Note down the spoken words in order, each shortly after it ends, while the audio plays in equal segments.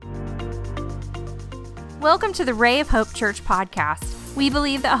Welcome to the Ray of Hope Church podcast. We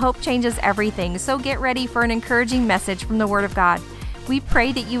believe that hope changes everything, so get ready for an encouraging message from the Word of God. We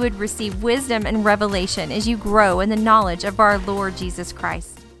pray that you would receive wisdom and revelation as you grow in the knowledge of our Lord Jesus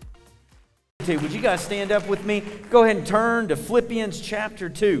Christ. Would you guys stand up with me? Go ahead and turn to Philippians chapter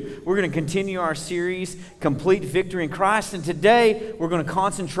 2. We're going to continue our series, Complete Victory in Christ, and today we're going to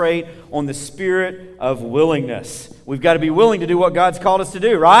concentrate on the spirit of willingness. We've got to be willing to do what God's called us to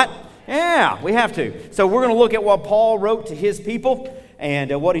do, right? Yeah, we have to. So we're going to look at what Paul wrote to his people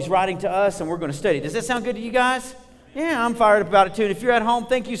and what he's writing to us, and we're going to study. Does that sound good to you guys? Yeah, I'm fired up about it too. And if you're at home,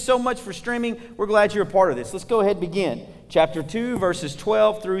 thank you so much for streaming. We're glad you're a part of this. Let's go ahead and begin. Chapter 2, verses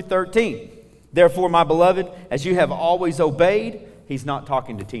 12 through 13. Therefore, my beloved, as you have always obeyed, he's not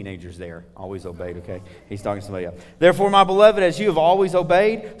talking to teenagers there. Always obeyed, okay? He's talking to somebody else. Therefore, my beloved, as you have always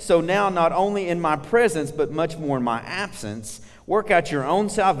obeyed, so now not only in my presence, but much more in my absence, work out your own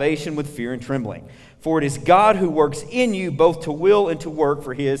salvation with fear and trembling. For it is God who works in you both to will and to work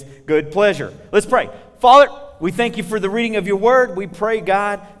for his good pleasure. Let's pray. Father, we thank you for the reading of your word. We pray,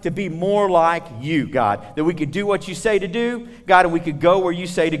 God, to be more like you, God, that we could do what you say to do, God, and we could go where you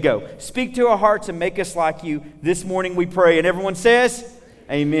say to go. Speak to our hearts and make us like you. This morning we pray. And everyone says,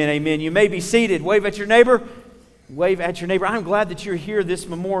 amen, amen. You may be seated. Wave at your neighbor. Wave at your neighbor. I'm glad that you're here this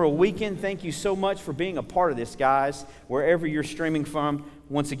Memorial Weekend. Thank you so much for being a part of this, guys. Wherever you're streaming from,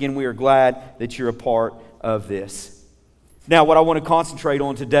 once again, we are glad that you're a part of this. Now, what I want to concentrate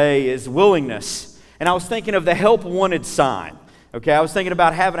on today is willingness. And I was thinking of the help wanted sign. Okay, I was thinking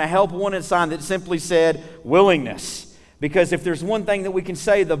about having a help wanted sign that simply said willingness. Because if there's one thing that we can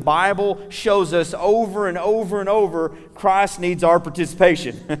say, the Bible shows us over and over and over, Christ needs our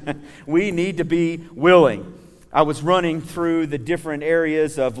participation. We need to be willing. I was running through the different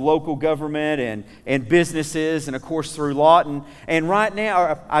areas of local government and businesses and, of course, through Lawton. And right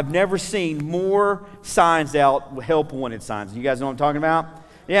now, I've never seen more signs out, help wanted signs. You guys know what I'm talking about?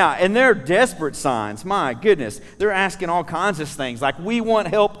 Yeah, and they're desperate signs. My goodness. They're asking all kinds of things like, we want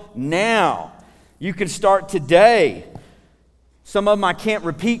help now. You can start today. Some of them I can't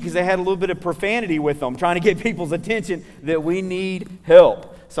repeat because they had a little bit of profanity with them, trying to get people's attention that we need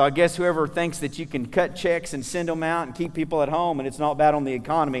help. So I guess whoever thinks that you can cut checks and send them out and keep people at home and it's not bad on the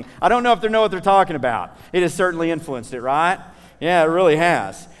economy, I don't know if they know what they're talking about. It has certainly influenced it, right? Yeah, it really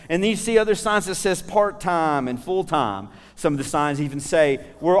has. And then you see other signs that says part-time and full-time. Some of the signs even say,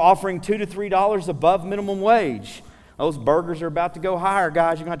 we're offering $2 to $3 above minimum wage. Those burgers are about to go higher,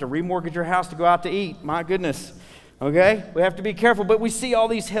 guys. You're going to have to remortgage your house to go out to eat. My goodness. Okay? We have to be careful. But we see all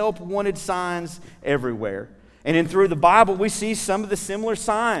these help-wanted signs everywhere. And then through the Bible, we see some of the similar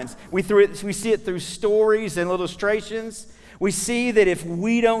signs. We see it through stories and illustrations. We see that if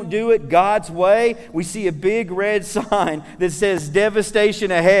we don't do it God's way, we see a big red sign that says devastation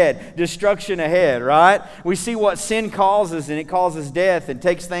ahead, destruction ahead, right? We see what sin causes, and it causes death and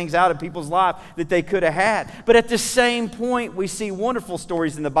takes things out of people's life that they could have had. But at the same point, we see wonderful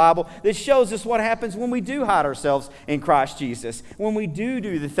stories in the Bible that shows us what happens when we do hide ourselves in Christ Jesus, when we do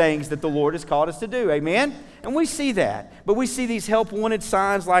the things that the Lord has called us to do. Amen? And we see that. But we see these help-wanted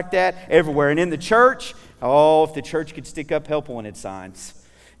signs like that everywhere. And in the church, oh, if the church could stick up help wanted signs.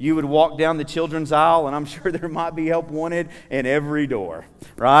 You would walk down the children's aisle, and I'm sure there might be help wanted in every door,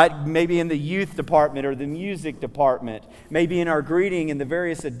 right? Maybe in the youth department or the music department, maybe in our greeting in the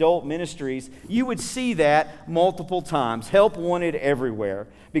various adult ministries. You would see that multiple times. Help wanted everywhere.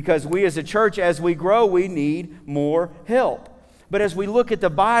 Because we as a church, as we grow, we need more help. But as we look at the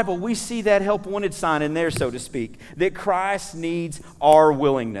Bible, we see that help wanted sign in there, so to speak, that Christ needs our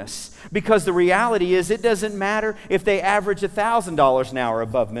willingness. Because the reality is, it doesn't matter if they average $1,000 an hour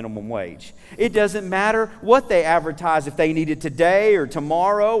above minimum wage. It doesn't matter what they advertise, if they need it today or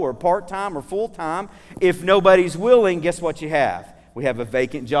tomorrow or part-time or full-time. If nobody's willing, guess what you have? We have a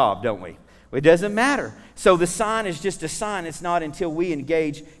vacant job, don't we? It doesn't matter. So the sign is just a sign. It's not until we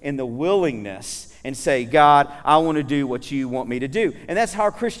engage in the willingness and say, God, I want to do what you want me to do. And that's how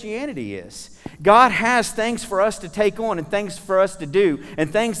Christianity is. God has things for us to take on and things for us to do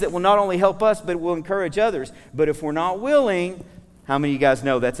and things that will not only help us, but will encourage others. But if we're not willing, how many of you guys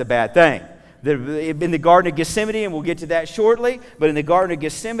know that's a bad thing? In the Garden of Gethsemane, and we'll get to that shortly, but in the Garden of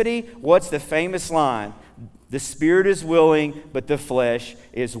Gethsemane, what's the famous line? The spirit is willing, but the flesh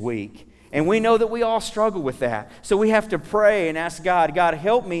is weak. And we know that we all struggle with that. So we have to pray and ask God, God,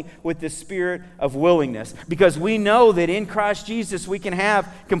 help me with the spirit of willingness. Because we know that in Christ Jesus we can have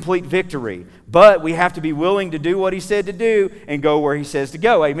complete victory. But we have to be willing to do what he said to do and go where he says to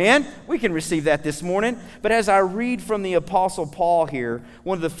go. Amen? We can receive that this morning. But as I read from the Apostle Paul here,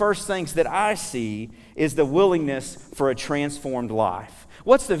 one of the first things that I see is the willingness for a transformed life.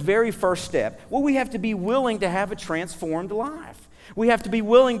 What's the very first step? Well, we have to be willing to have a transformed life. We have to be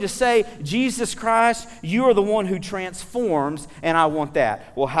willing to say, Jesus Christ, you are the one who transforms, and I want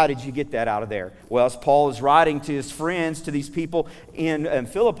that. Well, how did you get that out of there? Well, as Paul is writing to his friends, to these people in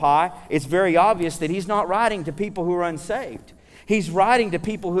Philippi, it's very obvious that he's not writing to people who are unsaved. He's writing to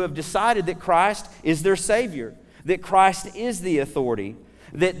people who have decided that Christ is their Savior, that Christ is the authority,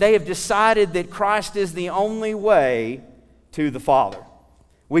 that they have decided that Christ is the only way to the Father.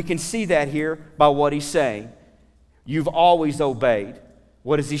 We can see that here by what he's saying. You've always obeyed.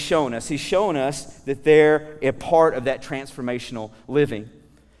 What has he shown us? He's shown us that they're a part of that transformational living.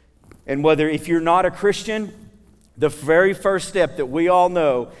 And if you're not a Christian, the very first step that we all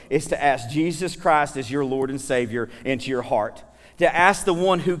know is to ask Jesus Christ as your Lord and Savior into your heart. To ask the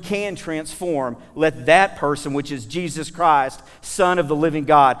one who can transform, let that person, which is Jesus Christ, Son of the living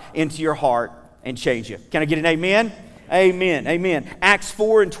God, into your heart and change you. Can I get an amen? Amen. Amen. Acts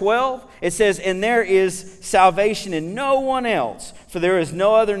 4:12, it says, and there is salvation in no one else, for there is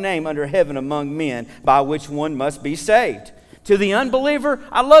no other name under heaven among men by which one must be saved. To the unbeliever,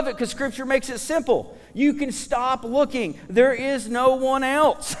 I love it because Scripture makes it simple. You can stop looking. There is no one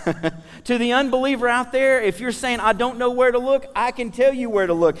else. To the unbeliever out there, if you're saying, I don't know where to look, I can tell you where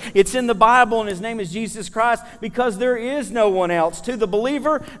to look. It's in the Bible, and His name is Jesus Christ, because there is no one else. To the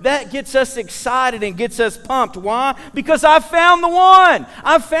believer, that gets us excited and gets us pumped. Why? Because I found the one.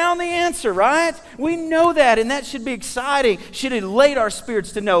 I found the answer, right? We know that, and that should be exciting. Should elate our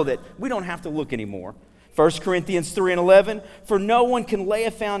spirits to know that we don't have to look anymore. 1 Corinthians 3:11, for no one can lay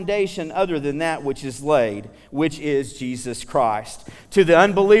a foundation other than that which is laid, which is Jesus Christ. To the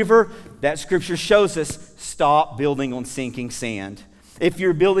unbeliever, that Scripture shows us, stop building on sinking sand. If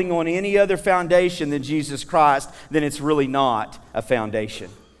you're building on any other foundation than Jesus Christ, then it's really not a foundation.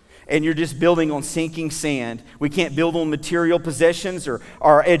 And you're just building on sinking sand. We can't build on material possessions or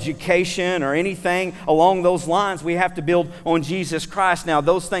our education or anything along those lines. We have to build on Jesus Christ. Now,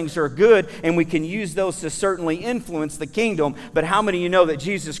 those things are good, and we can use those to certainly influence the kingdom. But how many of you know that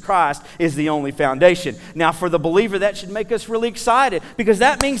Jesus Christ is the only foundation? Now, for the believer, that should make us really excited, because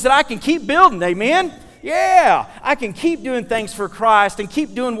that means that I can keep building. Amen? Yeah, I can keep doing things for Christ and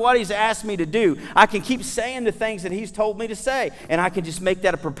keep doing what He's asked me to do. I can keep saying the things that He's told me to say, and I can just make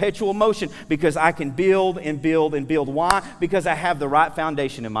that a perpetual motion, because I can build and build and build. Why? Because I have the right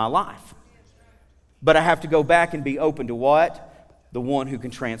foundation in my life. But I have to go back and be open to what? The one who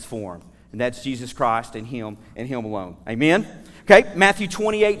can transform, and that's Jesus Christ and Him alone. Amen? Okay, Matthew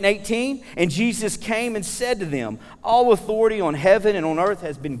 28:18, and Jesus came and said to them, all authority on heaven and on earth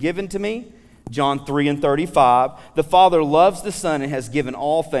has been given to me. John 3:35, the Father loves the Son and has given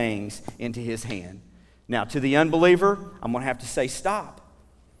all things into His hand. Now, to the unbeliever, I'm going to have to say stop.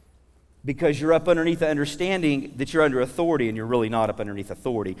 Because you're up underneath the understanding that you're under authority, and you're really not up underneath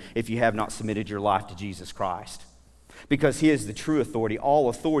authority if you have not submitted your life to Jesus Christ. Because He is the true authority. All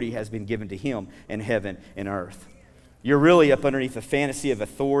authority has been given to Him in heaven and earth. You're really up underneath a fantasy of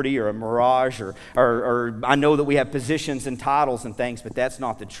authority or a mirage, or I know that we have positions and titles and things, but that's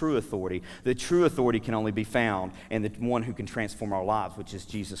not the true authority. The true authority can only be found in the one who can transform our lives, which is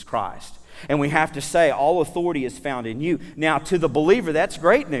Jesus Christ. And we have to say, all authority is found in you. Now, to the believer, that's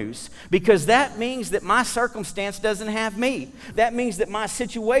great news, because that means that my circumstance doesn't have me. That means that my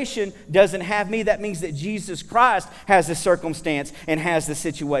situation doesn't have me. That means that Jesus Christ has the circumstance and has the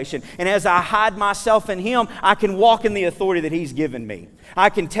situation. And as I hide myself in Him, I can walk in the authority that He's given me. I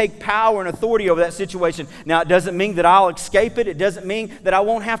can take power and authority over that situation. Now, it doesn't mean that I'll escape it. It doesn't mean that I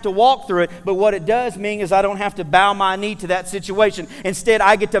won't have to walk through it. But what it does mean is I don't have to bow my knee to that situation. Instead,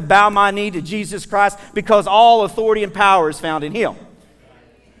 I get to bow my knee to Jesus Christ, because all authority and power is found in Him.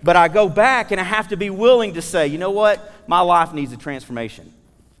 But I go back and I have to be willing to say, you know what? My life needs a transformation,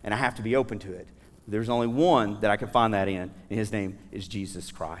 and I have to be open to it. There's only one that I can find that in, and His name is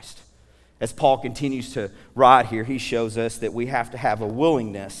Jesus Christ. As Paul continues to write here, he shows us that we have to have a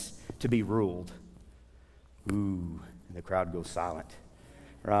willingness to be ruled. Ooh, and the crowd goes silent.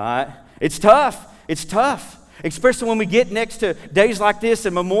 Right? It's tough. It's tough. Especially when we get next to days like this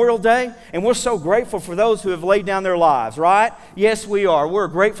and Memorial Day, and we're so grateful for those who have laid down their lives, right? Yes, we are. We're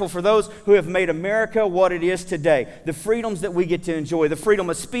grateful for those who have made America what it is today. The freedoms that we get to enjoy, the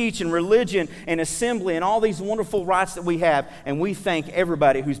freedom of speech and religion and assembly and all these wonderful rights that we have, and we thank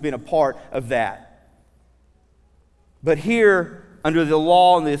everybody who's been a part of that. But here, under the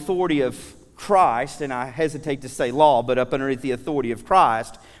law and the authority of Christ, and I hesitate to say law, but up underneath the authority of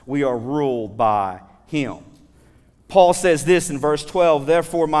Christ, we are ruled by Him. Paul says this in verse 12,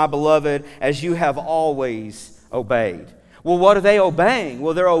 therefore, my beloved, as you have always obeyed. Well, what are they obeying?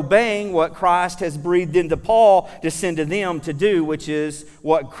 Well, they're obeying what Christ has breathed into Paul to send to them to do, which is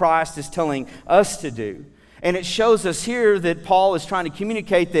what Christ is telling us to do. And it shows us here that Paul is trying to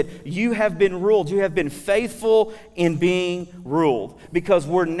communicate that you have been ruled. You have been faithful in being ruled. Because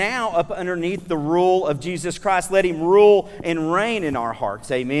we're now up underneath the rule of Jesus Christ. Let Him rule and reign in our hearts.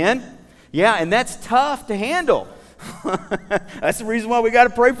 Amen? Yeah, and that's tough to handle. That's the reason why we got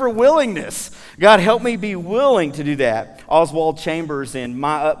to pray for willingness. God, help me be willing to do that. Oswald Chambers in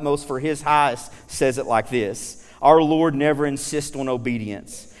My Utmost for His Highest says it like this: our Lord never insists on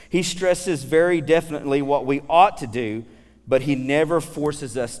obedience. He stresses very definitely what we ought to do, but He never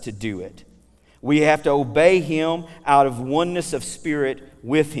forces us to do it. We have to obey Him out of oneness of spirit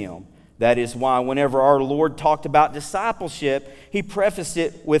with Him. That is why whenever our Lord talked about discipleship, He prefaced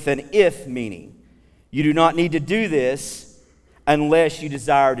it with an if meaning. You do not need to do this unless you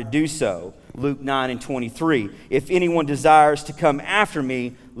desire to do so. Luke 9:23. If anyone desires to come after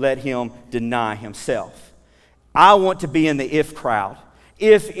me, let him deny himself. I want to be in the if crowd.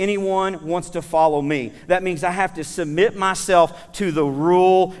 If anyone wants to follow me, that means I have to submit myself to the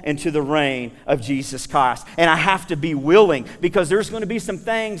rule and to the reign of Jesus Christ. And I have to be willing, because there's going to be some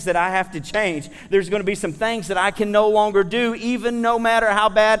things that I have to change. There's going to be some things that I can no longer do, even no matter how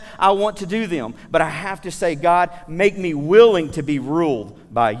bad I want to do them. But I have to say, God, make me willing to be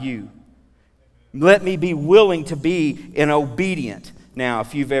ruled by you. Let me be willing to be an obedient. Now,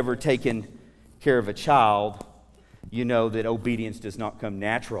 if you've ever taken care of a child, you know that obedience does not come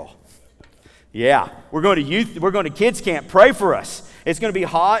natural. Yeah, we're going to kids camp. Pray for us. It's going to be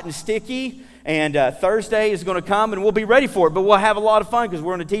hot and sticky, and Thursday is going to come, and we'll be ready for it. But we'll have a lot of fun because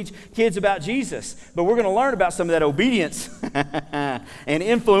we're going to teach kids about Jesus. But we're going to learn about some of that obedience and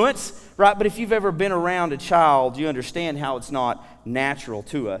influence, right? But if you've ever been around a child, you understand how it's not natural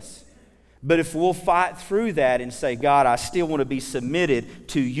to us. But if we'll fight through that and say, God, I still want to be submitted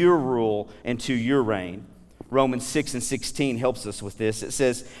to your rule and to your reign. Romans 6:16 helps us with this. It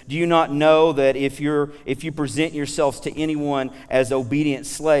says, do you not know that if you present yourselves to anyone as obedient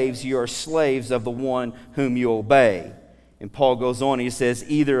slaves, you are slaves of the one whom you obey? And Paul goes on, he says,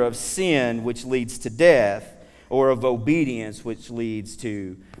 either of sin, which leads to death, or of obedience, which leads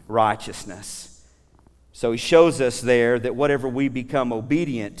to righteousness. So he shows us there that whatever we become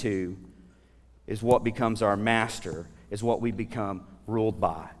obedient to is what becomes our master, is what we become ruled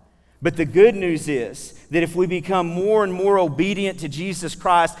by. But the good news is that if we become more and more obedient to Jesus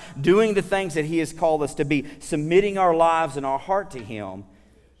Christ, doing the things that He has called us to be, submitting our lives and our heart to Him,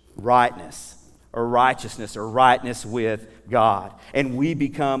 rightness or righteousness or rightness with God. And we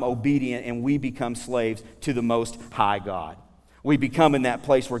become obedient and we become slaves to the Most High God. We become in that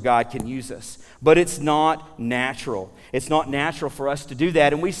place where God can use us. But it's not natural. It's not natural for us to do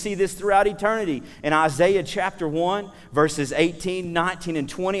that. And we see this throughout eternity. In Isaiah chapter 1, verses 18, 19, and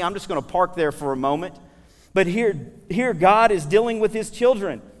 20. I'm just going to park there for a moment. But here God is dealing with His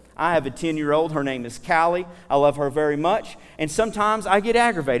children. I have a 10-year-old. Her name is Callie. I love her very much. And sometimes I get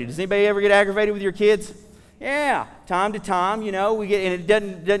aggravated. Does anybody ever get aggravated with your kids? Yeah, time to time, you know, we get, and it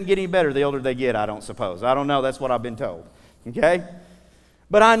doesn't get any better the older they get, I don't suppose. I don't know. That's what I've been told. Okay?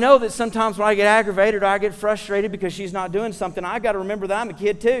 But I know that sometimes when I get aggravated or I get frustrated because she's not doing something, I got to remember that I'm a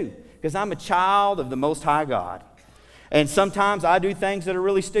kid too, because I'm a child of the Most High God. And sometimes I do things that are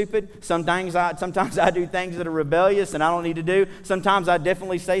really stupid. Sometimes I do things that are rebellious and I don't need to do. Sometimes I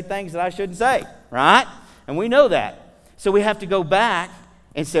definitely say things that I shouldn't say, right? And we know that. So we have to go back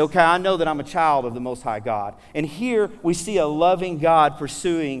and say, okay, I know that I'm a child of the Most High God. And here we see a loving God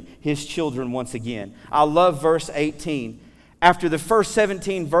pursuing His children once again. I love verse 18. After the first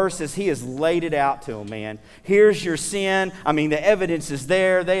 17 verses, He has laid it out to them, man. Here's your sin. I mean, the evidence is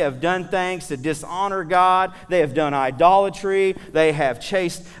there. They have done things to dishonor God. They have done idolatry. They have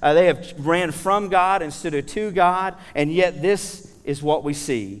ran from God instead of to God. And yet this is what we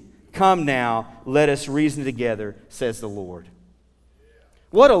see. Come now, let us reason together, says the Lord.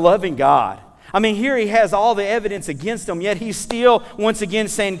 What a loving God. I mean, here He has all the evidence against them, yet He's still, once again,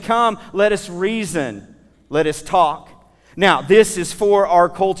 saying, come, let us reason. Let us talk. Now, this is for our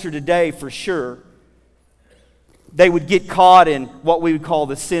culture today for sure. They would get caught in what we would call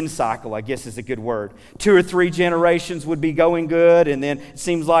the sin cycle, I guess is a good word. 2 or 3 generations would be going good, and then it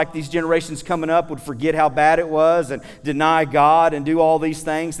seems like these generations coming up would forget how bad it was and deny God and do all these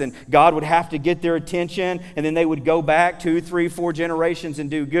things. Then God would have to get their attention, and then they would go back 2, 3, 4 generations and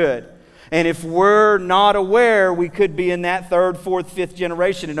do good. And if we're not aware, we could be in that third, fourth, fifth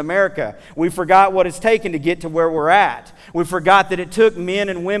generation in America. We forgot what it's taken to get to where we're at. We forgot that it took men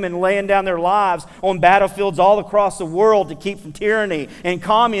and women laying down their lives on battlefields all across the world to keep from tyranny and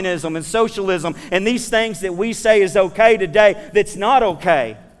communism and socialism and these things that we say is okay today that's not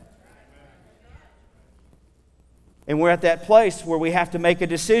okay. And we're at that place where we have to make a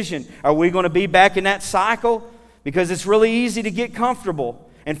decision. Are we going to be back in that cycle? Because it's really easy to get comfortable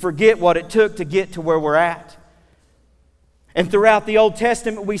and forget what it took to get to where we're at. And throughout the Old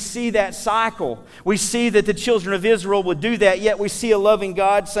Testament, we see that cycle. We see that the children of Israel would do that, yet we see a loving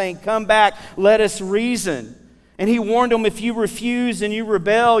God saying, come back, let us reason. And He warned them, if you refuse and you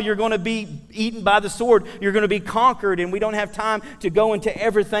rebel, you're going to be eaten by the sword. You're going to be conquered, and we don't have time to go into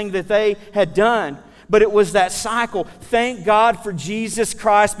everything that they had done. But it was that cycle. Thank God for Jesus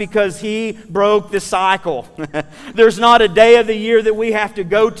Christ because He broke the cycle. There's not a day of the year that we have to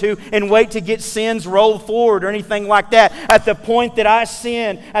go to and wait to get sins rolled forward or anything like that. At the point that I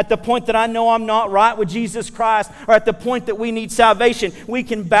sin, at the point that I know I'm not right with Jesus Christ, or at the point that we need salvation, we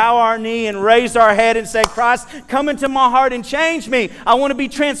can bow our knee and raise our head and say, Christ, come into my heart and change me. I want to be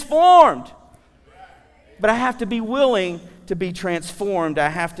transformed. But I have to be willing to be transformed. I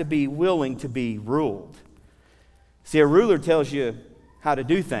have to be willing to be ruled. See, a ruler tells you how to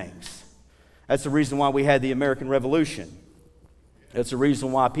do things. That's the reason why we had the American Revolution. That's the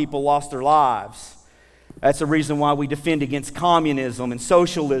reason why people lost their lives. That's the reason why we defend against communism and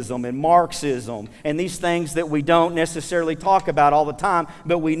socialism and Marxism and these things that we don't necessarily talk about all the time,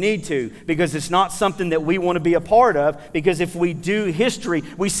 but we need to, because it's not something that we want to be a part of, because if we do history,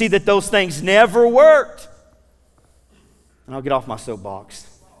 we see that those things never worked. And I'll get off my soapbox.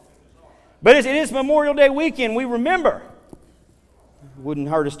 But it is Memorial Day weekend. We remember. It wouldn't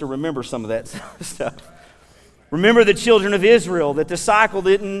hurt us to remember some of that stuff. Remember the children of Israel, that the cycle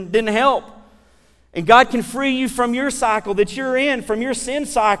didn't help. And God can free you from your cycle that you're in, from your sin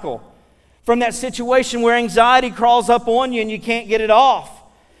cycle. From that situation where anxiety crawls up on you and you can't get it off.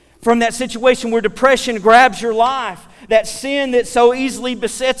 From that situation where depression grabs your life. That sin that so easily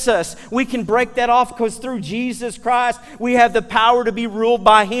besets us, we can break that off because through Jesus Christ, we have the power to be ruled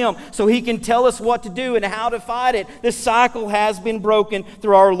by Him. So He can tell us what to do and how to fight it. The cycle has been broken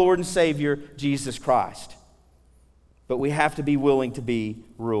through our Lord and Savior, Jesus Christ. But we have to be willing to be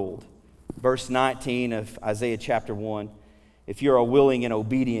ruled. Verse 19 of Isaiah chapter 1, if you are willing and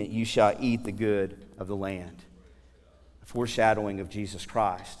obedient, you shall eat the good of the land. A foreshadowing of Jesus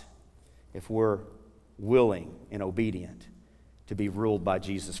Christ. If we're willing and obedient to be ruled by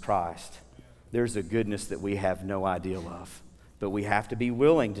Jesus Christ, there's a goodness that we have no idea of. But we have to be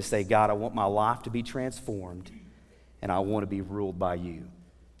willing to say, God, I want my life to be transformed, and I want to be ruled by You.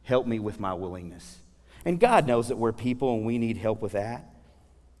 Help me with my willingness. And God knows that we're people and we need help with that.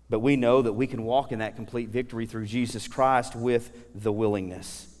 But we know that we can walk in that complete victory through Jesus Christ with the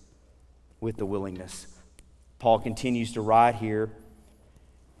willingness. With the willingness. Paul continues to write here,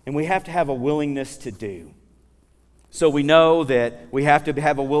 and we have to have a willingness to do. So we know that we have to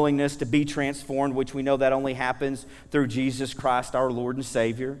have a willingness to be transformed, which we know that only happens through Jesus Christ, our Lord and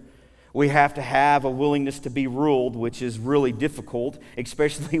Savior. We have to have a willingness to be ruled, which is really difficult,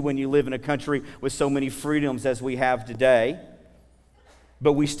 especially when you live in a country with so many freedoms as we have today.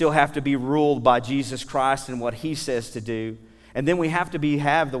 But we still have to be ruled by Jesus Christ and what He says to do. And then we have to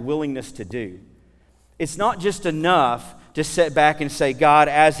have the willingness to do. It's not just enough to sit back and say, God,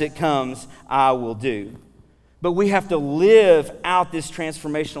 as it comes, I will do. But we have to live out this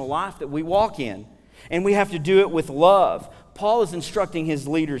transformational life that we walk in. And we have to do it with love. Paul is instructing his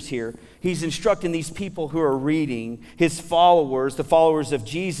leaders here. He's instructing these people who are reading, his followers, the followers of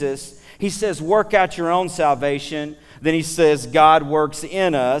Jesus. He says, work out your own salvation. Then he says, God works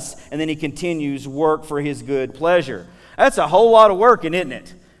in us. And then he continues, work for His good pleasure. That's a whole lot of working, isn't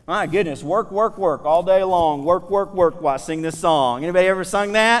it? My goodness, work, work, work all day long. Work, work, work while I sing this song. Anybody ever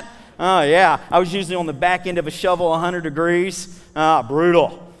sung that? Oh, yeah. I was usually on the back end of a shovel 100 degrees.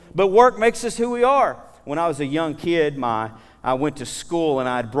 Brutal. But work makes us who we are. When I was a young kid, I went to school and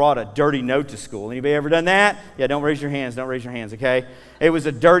I'd brought a dirty note to school. Anybody ever done that? Yeah, don't raise your hands. Don't raise your hands, okay? It was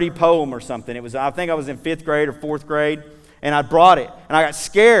a dirty poem or something. I think I was in 5th grade or 4th grade. And I brought it, and I got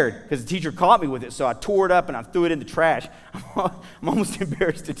scared because the teacher caught me with it, so I tore it up and I threw it in the trash. I'm almost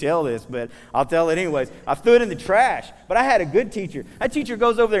embarrassed to tell this, but I'll tell it anyways. I threw it in the trash, but I had a good teacher. That teacher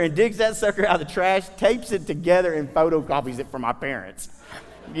goes over there and digs that sucker out of the trash, tapes it together, and photocopies it for my parents.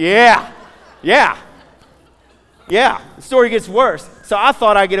 Yeah. The story gets worse. So I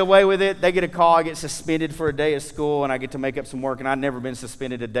thought I'd get away with it. They get a call, I get suspended for a day of school, and I get to make up some work, and I'd never been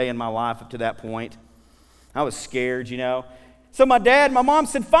suspended a day in my life up to that point. I was scared, you know. So my mom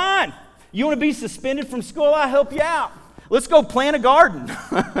said, fine, You want to be suspended from school? I'll help you out. Let's go plant a garden.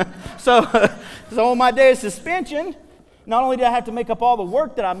 So on my day of suspension, not only did I have to make up all the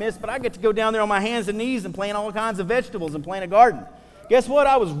work that I missed, but I get to go down there on my hands and knees and plant all kinds of vegetables and plant a garden. Guess what?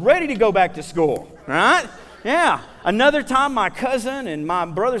 I was ready to go back to school, right? Yeah. Another time, my cousin and my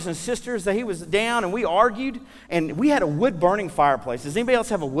brothers and sisters, he was down and we argued, and we had a wood-burning fireplace. Does anybody else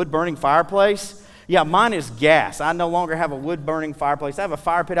have a wood-burning fireplace? Yeah, mine is gas. I no longer have a wood-burning fireplace. I have a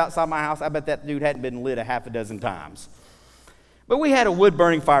fire pit outside my house. I bet that dude hadn't been lit a half a dozen times. But we had a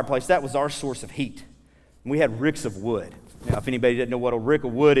wood-burning fireplace. That was our source of heat. We had ricks of wood. Now, if anybody doesn't know what a rick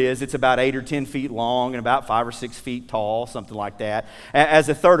of wood is, it's about 8 or 10 feet long and about 5 or 6 feet tall, something like that. As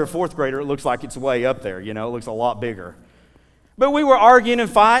a third or fourth grader, it looks like it's way up there, it looks a lot bigger. But we were arguing and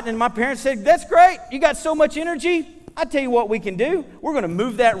fighting, and my parents said, "That's great, you got so much energy. I tell you what we can do. We're going to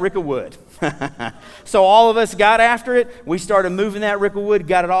move that rick of wood." So all of us got after it. We started moving that rick of wood,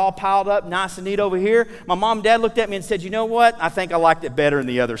 got it all piled up nice and neat over here. My mom and dad looked at me and said, "You know what? I think I liked it better in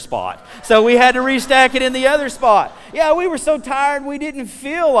the other spot." So we had to restack it in the other spot. Yeah, we were so tired we didn't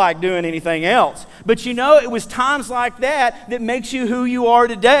feel like doing anything else. But it was times like that that makes you who you are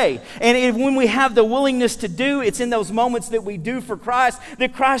today. And when we have the willingness to do, it's in those moments that we do for Christ,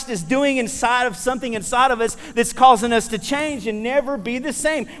 that Christ is doing something inside of us that's causing us to change and never be the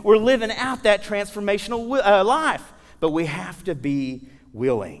same. We're living out that transformational life. But we have to be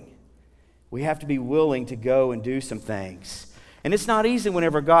willing. We have to be willing to go and do some things. And it's not easy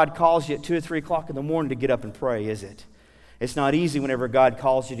whenever God calls you at 2 or 3 o'clock in the morning to get up and pray, is it? It's not easy whenever God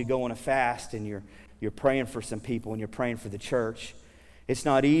calls you to go on a fast and you're praying for some people and you're praying for the church. It's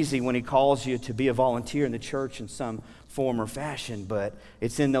not easy when He calls you to be a volunteer in the church in some form or fashion, but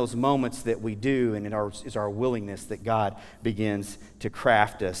it's in those moments that we do, and it's our willingness that God begins to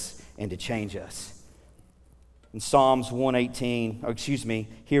craft us and to change us. In Psalms 118,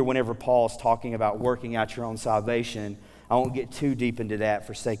 here whenever Paul's talking about working out your own salvation, I won't get too deep into that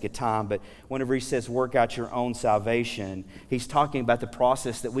for sake of time, but whenever he says work out your own salvation, he's talking about the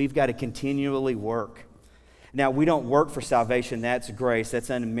process that we've got to continually work. Now, we don't work for salvation. That's grace. That's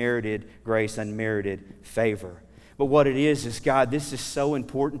unmerited grace, unmerited favor. But what it is God, this is so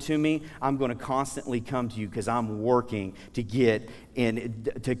important to me. I'm going to constantly come to you because I'm working to get in,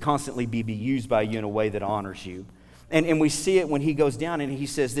 to constantly be used by you in a way that honors you. And we see it when he goes down and he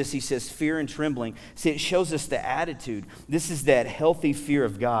says this. He says fear and trembling. See, it shows us the attitude. This is that healthy fear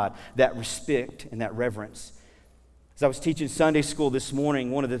of God, that respect and that reverence. As I was teaching Sunday school this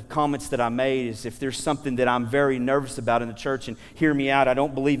morning, one of the comments that I made is if there's something that I'm very nervous about in the church, and hear me out, I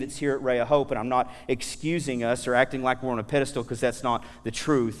don't believe it's here at Ray of Hope, and I'm not excusing us or acting like we're on a pedestal because that's not the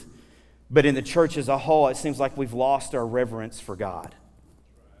truth. But in the church as a whole, it seems like we've lost our reverence for God.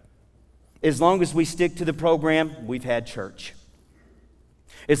 As long as we stick to the program, we've had church.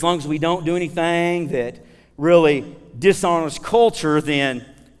 As long as we don't do anything that really dishonors culture, then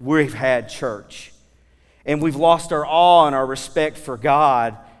we've had church. And we've lost our awe and our respect for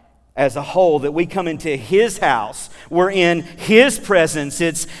God as a whole, that we come into His house. We're in His presence.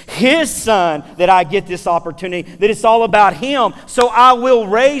 It's His Son that I get this opportunity, that it's all about Him. So I will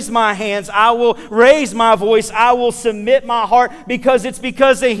raise my hands. I will raise my voice. I will submit my heart because it's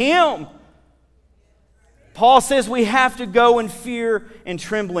because of Him. Paul says we have to go in fear and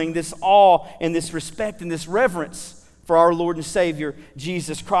trembling, this awe and this respect and this reverence for our Lord and Savior,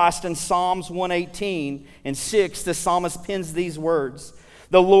 Jesus Christ. In Psalms 118:6, the psalmist pens these words: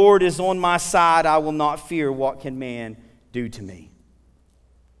 "The Lord is on my side, I will not fear. What can man do to me?"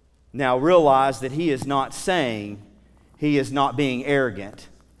 Now realize that he is not saying, he is not being arrogant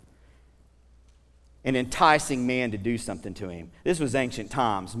and enticing man to do something to him. This was ancient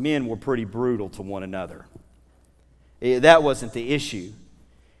times. Men were pretty brutal to one another. That wasn't the issue.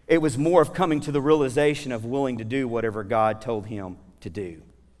 It was more of coming to the realization of willing to do whatever God told him to do.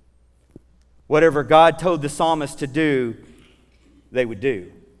 Whatever God told the psalmist to do, they would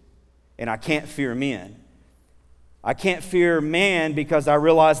do. And I can't fear men. I can't fear man because I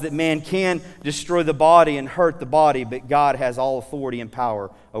realize that man can destroy the body and hurt the body, but God has all authority and power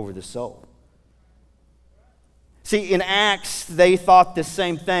over the soul. See, in Acts, they thought the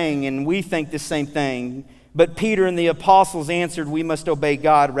same thing, and we think the same thing. But Peter and the apostles answered, we must obey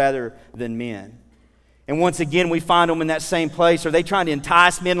God rather than men. And once again, we find them in that same place. Are they trying to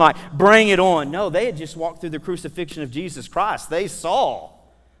entice men like, bring it on? No, they had just walked through the crucifixion of Jesus Christ. They saw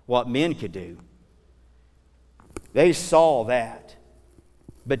what men could do. They saw that.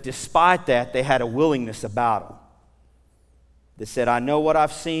 But despite that, they had a willingness about them that said, I know what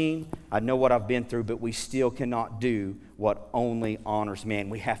I've seen, I know what I've been through, but we still cannot do what only honors man.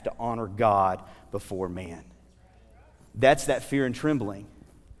 We have to honor God before man. That's that fear and trembling.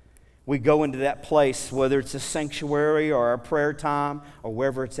 We go into that place, whether it's a sanctuary or a prayer time or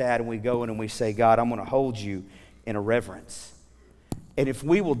wherever it's at, and we go in and we say, God, I'm going to hold you in a reverence. And if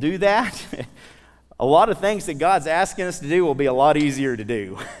we will do that, a lot of things that God's asking us to do will be a lot easier to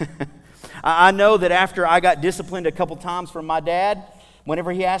do. I know that after I got disciplined a couple times from my dad,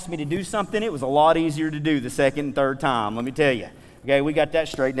 whenever he asked me to do something, it was a lot easier to do the second and third time, let me tell you. Okay, we got that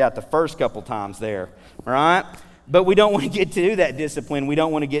straightened out the first couple times there, all right? But we don't want to get to that discipline. We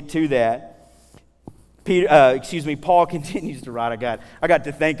don't want to get to that. Paul continues to write. I got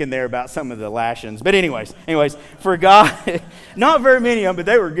to thinking there about some of the lashings. But anyways, for God, not very many of them,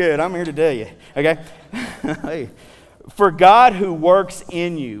 but they were good. I'm here to tell you, okay? For God who works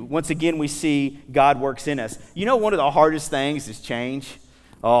in you, once again we see God works in us. You know, one of the hardest things is change.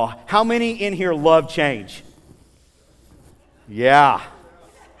 Oh, how many in here love change? Yeah.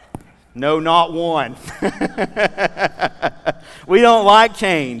 No, not one. We don't like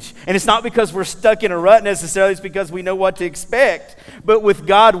change. And it's not because we're stuck in a rut necessarily, it's because we know what to expect. But with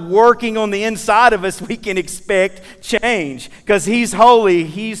God working on the inside of us, we can expect change. Because He's holy,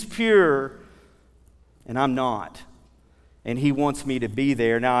 He's pure, and I'm not. And He wants me to be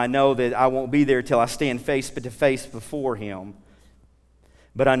there. Now, I know that I won't be there till I stand face to face before Him.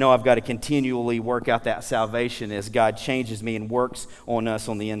 But I know I've got to continually work out that salvation as God changes me and works on us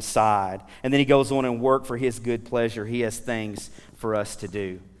on the inside. And then He goes on and work for His good pleasure. He has things for us to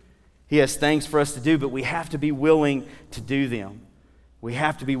do. He has things for us to do, but we have to be willing to do them. We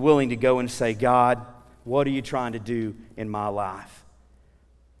have to be willing to go and say, God, what are you trying to do in my life?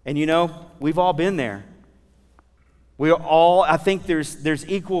 And you know, we've all been there. I think there's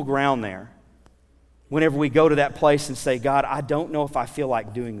equal ground there. Whenever we go to that place and say, God, I don't know if I feel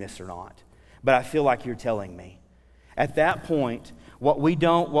like doing this or not, but I feel like you're telling me. At that point, what we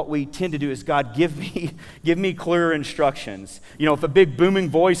tend to do is, God, give me clear instructions. You know, if a big booming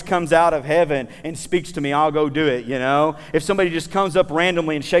voice comes out of heaven and speaks to me, I'll go do it, you know. If somebody just comes up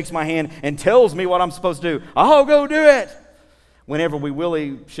randomly and shakes my hand and tells me what I'm supposed to do, I'll go do it. Whenever we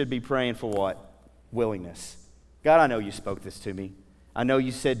really should be praying for what? Willingness. God, I know you spoke this to me. I know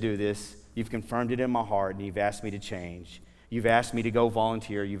you said do this. You've confirmed it in my heart, and you've asked me to change. You've asked me to go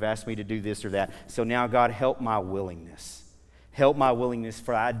volunteer. You've asked me to do this or that. So now, God, help my willingness. Help my willingness,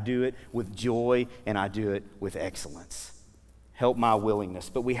 for I do it with joy, and I do it with excellence. Help my willingness.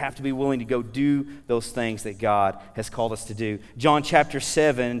 But we have to be willing to go do those things that God has called us to do. John chapter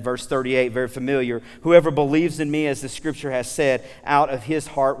 7, verse 38, very familiar. Whoever believes in me, as the Scripture has said, out of his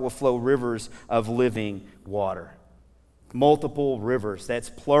heart will flow rivers of living water. Multiple rivers, that's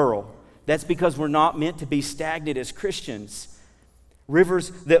plural. That's because we're not meant to be stagnant as Christians. Rivers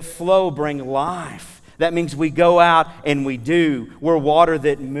that flow bring life. That means we go out and we do. We're water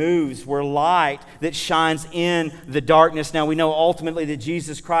that moves. We're light that shines in the darkness. Now we know ultimately that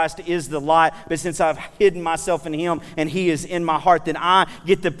Jesus Christ is the light, but since I've hidden myself in Him and He is in my heart, then I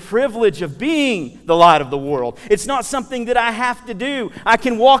get the privilege of being the light of the world. It's not something that I have to do. I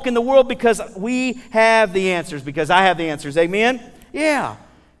can walk in the world because we have the answers, because I have the answers. Amen? Yeah.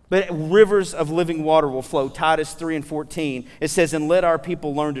 But rivers of living water will flow. Titus 3:14, it says, and let our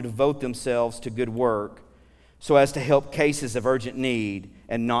people learn to devote themselves to good work so as to help cases of urgent need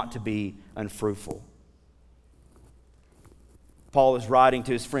and not to be unfruitful. Paul is writing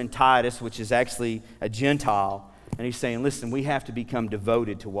to his friend Titus, which is actually a Gentile, and he's saying, listen, we have to become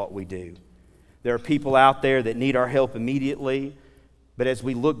devoted to what we do. There are people out there that need our help immediately, but as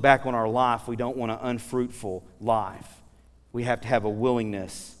we look back on our life, we don't want an unfruitful life. We have to have a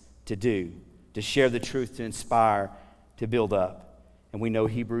willingness to do, to share the truth, to inspire, to build up. And we know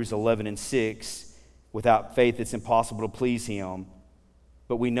Hebrews 11:6, without faith it's impossible to please Him.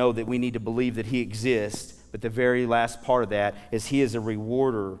 But we know that we need to believe that He exists. But the very last part of that is He is a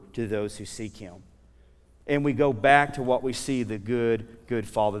rewarder to those who seek Him. And we go back to what we see, the good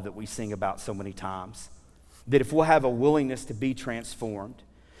Father that we sing about so many times. That if we'll have a willingness to be transformed,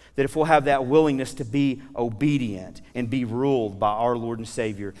 that if we'll have that willingness to be obedient and be ruled by our Lord and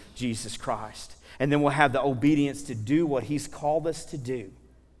Savior, Jesus Christ, and then we'll have the obedience to do what He's called us to do,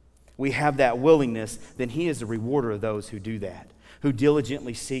 we have that willingness, then He is a rewarder of those who do that, who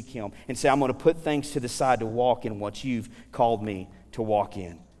diligently seek Him and say, I'm going to put things to the side to walk in what you've called me to walk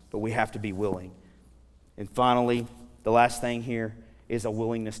in. But we have to be willing. And finally, the last thing here is a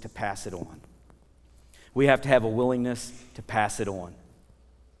willingness to pass it on. We have to have a willingness to pass it on.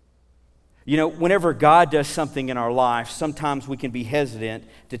 You know, whenever God does something in our life, sometimes we can be hesitant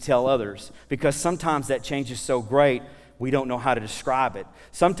to tell others because sometimes that change is so great, we don't know how to describe it.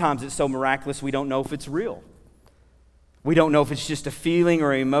 Sometimes it's so miraculous, we don't know if it's real. We don't know if it's just a feeling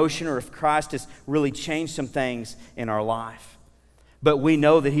or an emotion or if Christ has really changed some things in our life. But we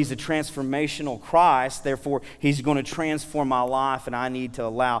know that He's a transformational Christ, therefore He's going to transform my life, and I need to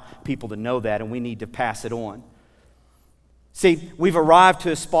allow people to know that, and we need to pass it on. See, we've arrived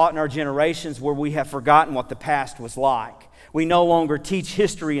to a spot in our generations where we have forgotten what the past was like. We no longer teach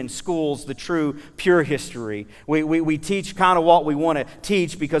history in schools, the true, pure history. We teach kind of what we want to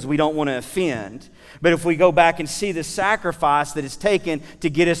teach because we don't want to offend. But if we go back and see the sacrifice that is taken to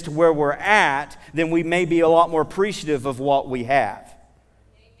get us to where we're at, then we may be a lot more appreciative of what we have.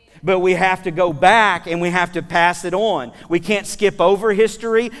 But we have to go back and we have to pass it on. We can't skip over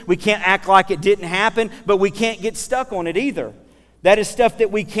history. We can't act like it didn't happen, but we can't get stuck on it either. That is stuff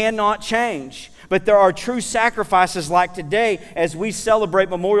that we cannot change. But there are true sacrifices like today as we celebrate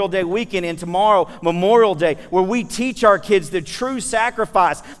Memorial Day weekend and tomorrow Memorial Day, where we teach our kids the true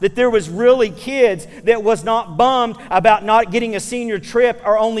sacrifice, that there was really kids that was not bummed about not getting a senior trip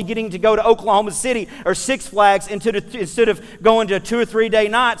or only getting to go to Oklahoma City or Six Flags instead of going to 2 or 3 day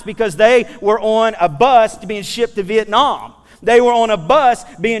nights because they were on a bus being shipped to Vietnam. They were on a bus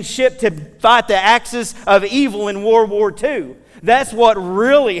being shipped to fight the axis of evil in World War II. That's what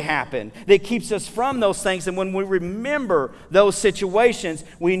really happened that keeps us from those things. And when we remember those situations,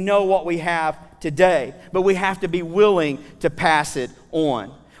 we know what we have today. But we have to be willing to pass it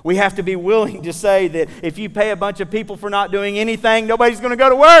on. We have to be willing to say that if you pay a bunch of people for not doing anything, nobody's going to go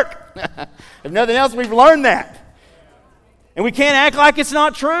to work. If nothing else, we've learned that. And we can't act like it's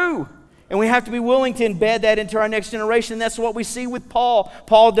not true. And we have to be willing to embed that into our next generation. That's what we see with Paul.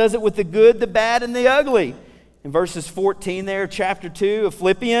 Paul does it with the good, the bad, and the ugly. In verses 14 there, chapter 2 of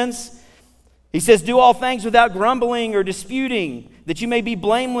Philippians, he says, "Do all things without grumbling or disputing, that you may be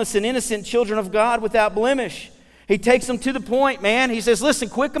blameless and innocent children of God without blemish." He takes them to the point, man. He says, listen,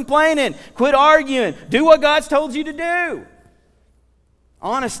 quit complaining, quit arguing, do what God's told you to do.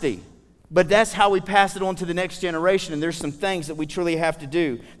 Honesty. But that's how we pass it on to the next generation, and there's some things that we truly have to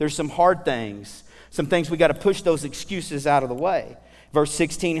do. There's some hard things, some things we got to push those excuses out of the way. Verse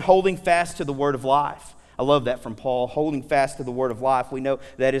 16, holding fast to the word of life. I love that from Paul, holding fast to the word of life. We know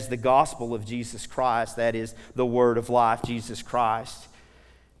that is the gospel of Jesus Christ. That is the word of life, Jesus Christ.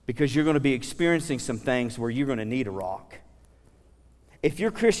 Because you're going to be experiencing some things where you're going to need a rock. If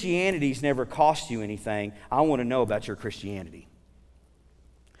your Christianity's never cost you anything, I want to know about your Christianity.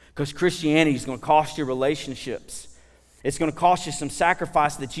 Because Christianity is going to cost you relationships. It's going to cost you some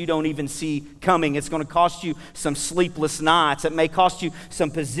sacrifice that you don't even see coming. It's going to cost you some sleepless nights. It may cost you some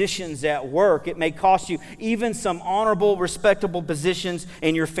positions at work. It may cost you even some honorable, respectable positions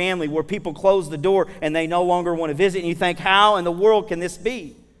in your family where people close the door and they no longer want to visit. And you think, how in the world can this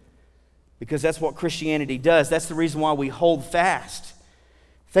be? Because that's what Christianity does. That's the reason why we hold fast.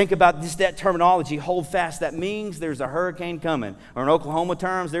 Think about just that terminology, hold fast. That means there's a hurricane coming. Or in Oklahoma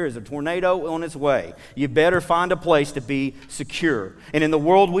terms, there is a tornado on its way. You better find a place to be secure. And in the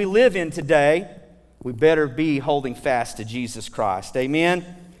world we live in today, we better be holding fast to Jesus Christ. Amen?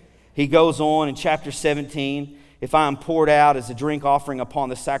 He goes on in chapter 17, if I am poured out as a drink offering upon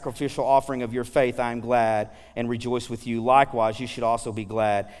the sacrificial offering of your faith, I am glad and rejoice with you. Likewise, you should also be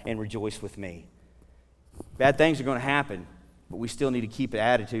glad and rejoice with me. Bad things are going to happen. But we still need to keep an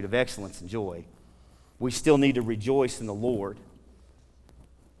attitude of excellence and joy. We still need to rejoice in the Lord.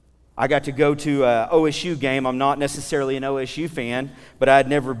 I got to go to an OSU game. I'm not necessarily an OSU fan, but I had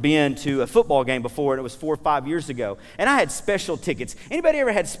never been to a football game before, and it was 4 or 5 years ago. And I had special tickets. Anybody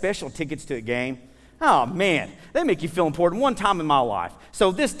ever had special tickets to a game? Oh, man, they make you feel important. One time in my life.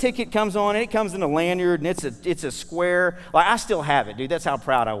 So this ticket comes on, and it comes in a lanyard, and it's a square. Like, I still have it, dude. That's how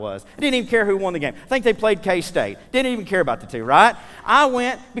proud I was. I didn't even care who won the game. I think they played K-State. Didn't even care about the two, right? I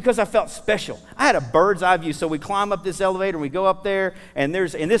went because I felt special. I had a bird's eye view. So we climb up this elevator, and we go up there, and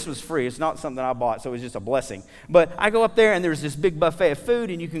this was free. It's not something I bought, so it was just a blessing. But I go up there, and there's this big buffet of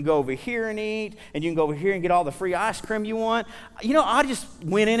food, and you can go over here and eat, and you can go over here and get all the free ice cream you want. You know, I just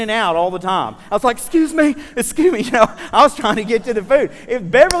went in and out all the time. I was like, excuse me, you know, I was trying to get to the food.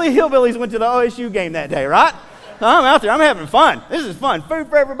 If Beverly Hillbillies went to the OSU game that day, right? I'm out there, I'm having fun. This is fun. Food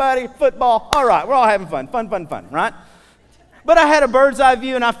for everybody, football, all right, we're all having fun, right? But I had a bird's eye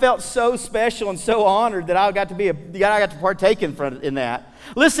view, and I felt so special and so honored that I got to partake in that.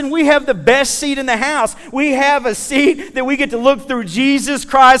 Listen, we have the best seat in the house. We have a seat that we get to look through Jesus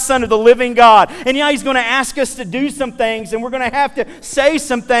Christ, Son of the living God. And yeah, He's going to ask us to do some things, and we're going to have to say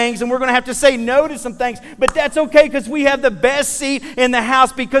some things, and we're going to have to say no to some things. But that's okay, because we have the best seat in the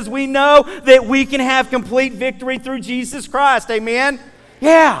house, because we know that we can have complete victory through Jesus Christ. Amen?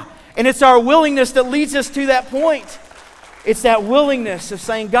 Yeah. And it's our willingness that leads us to that point. It's that willingness of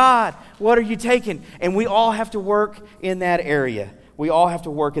saying, God, what are you taking? And we all have to work in that area. We all have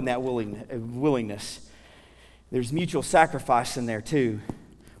to work in that willingness. There's mutual sacrifice in there too.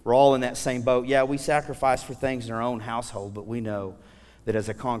 We're all in that same boat. Yeah, we sacrifice for things in our own household, but we know that as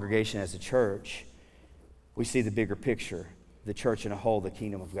a congregation, as a church, we see the bigger picture, the church in a whole, the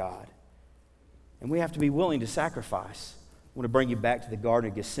kingdom of God. And we have to be willing to sacrifice. I want to bring you back to the Garden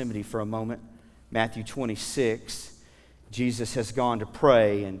of Gethsemane for a moment. Matthew 26, Jesus has gone to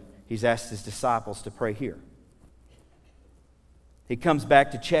pray, and he's asked his disciples to pray here. He comes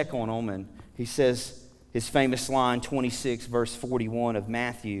back to check on them, and he says his famous line, 26, verse 41 of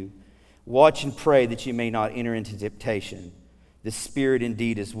Matthew, "Watch and pray that you may not enter into temptation. The spirit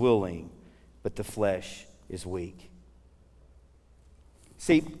indeed is willing, but the flesh is weak."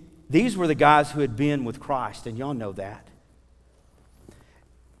 See, these were the guys who had been with Christ, and y'all know that.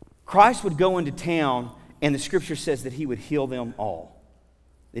 Christ would go into town, and the scripture says that he would heal them all.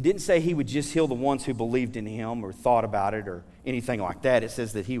 It didn't say he would just heal the ones who believed in him or thought about it or anything like that. It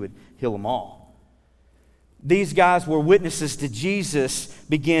says that he would heal them all. These guys were witnesses to Jesus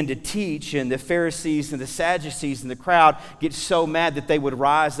begin to teach, and the Pharisees and the Sadducees and the crowd get so mad that they would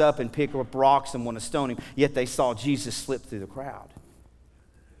rise up and pick up rocks and want to stone him, yet they saw Jesus slip through the crowd.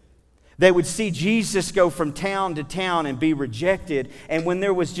 They would see Jesus go from town to town and be rejected, and when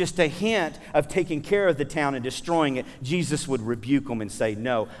there was just a hint of taking care of the town and destroying it, Jesus would rebuke them and say,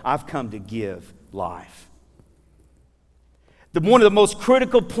 "No, I've come to give life." One of the most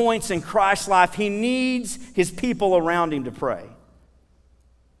critical points in Christ's life, he needs his people around him to pray.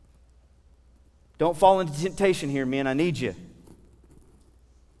 Don't fall into temptation here, men. I need you.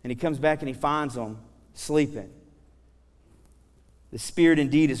 And he comes back and he finds them sleeping. The spirit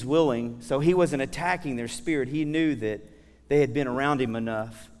indeed is willing, so he wasn't attacking their spirit. He knew that they had been around him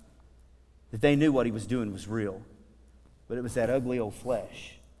enough that they knew what he was doing was real. But it was that ugly old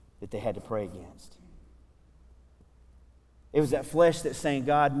flesh that they had to pray against. It was that flesh that's saying,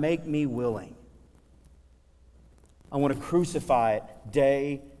 "God, make me willing. I want to crucify it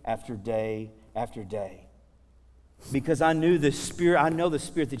day after day after day. Because I know the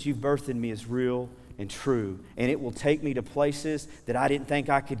spirit that you've birthed in me is real and true. And it will take me to places that I didn't think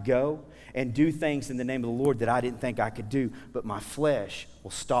I could go and do things in the name of the Lord that I didn't think I could do. But my flesh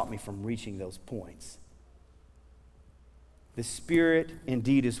will stop me from reaching those points." The spirit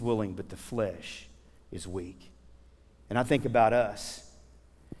indeed is willing, but the flesh is weak. And I think about us,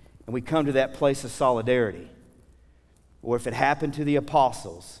 and we come to that place of solidarity, or if it happened to the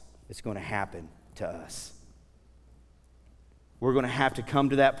apostles, it's going to happen to us. We're going to have to come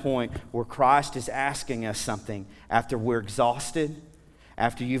to that point where Christ is asking us something after we're exhausted,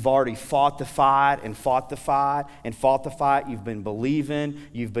 after you've already fought the fight and fought the fight and fought the fight. You've been believing,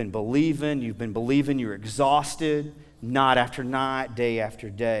 you're exhausted, night after night, day after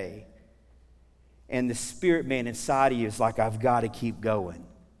day. And the spirit man inside of you is like, "I've got to keep going."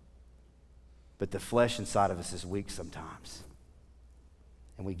 But the flesh inside of us is weak sometimes.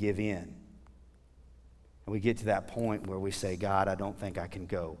 And we give in. And we get to that point where we say, "God, I don't think I can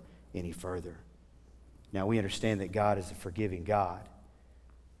go any further." Now, we understand that God is a forgiving God.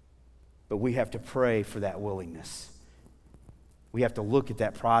 But we have to pray for that willingness. We have to look at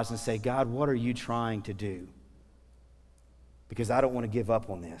that prize and say, "God, what are you trying to do? Because I don't want to give up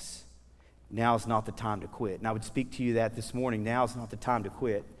on this. Now is not the time to quit." And I would speak to you that this morning. Now is not the time to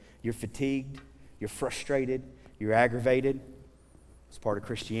quit. You're fatigued. You're frustrated. You're aggravated. It's part of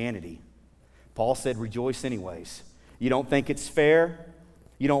Christianity. Paul said, "Rejoice anyways." You don't think it's fair?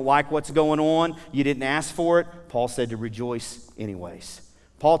 You don't like what's going on? You didn't ask for it? Paul said to rejoice anyways.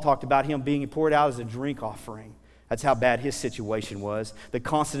 Paul talked about him being poured out as a drink offering. That's how bad his situation was. The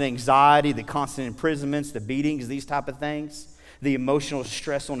constant anxiety, the constant imprisonments, the beatings, these type of things, the emotional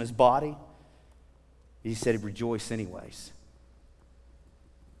stress on his body. He said, "Rejoice anyways."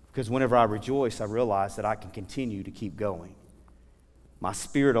 Because whenever I rejoice, I realize that I can continue to keep going. My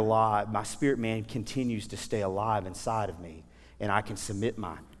spirit man continues to stay alive inside of me, and I can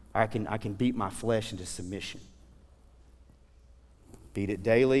I can beat my flesh into submission. Beat it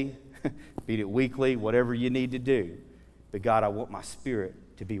daily, beat it weekly, whatever you need to do. But God, I want my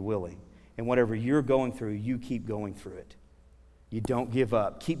spirit to be willing. And whatever you're going through, you keep going through it. You don't give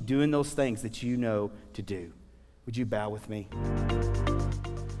up. Keep doing those things that you know to do. Would you bow with me?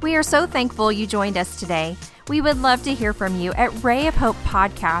 We are so thankful you joined us today. We would love to hear from you at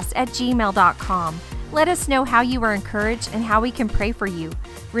rayofhopepodcast@gmail.com. Let us know how you were encouraged and how we can pray for you.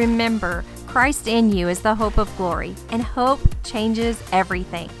 Remember, Christ in you is the hope of glory, and hope changes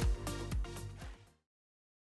everything.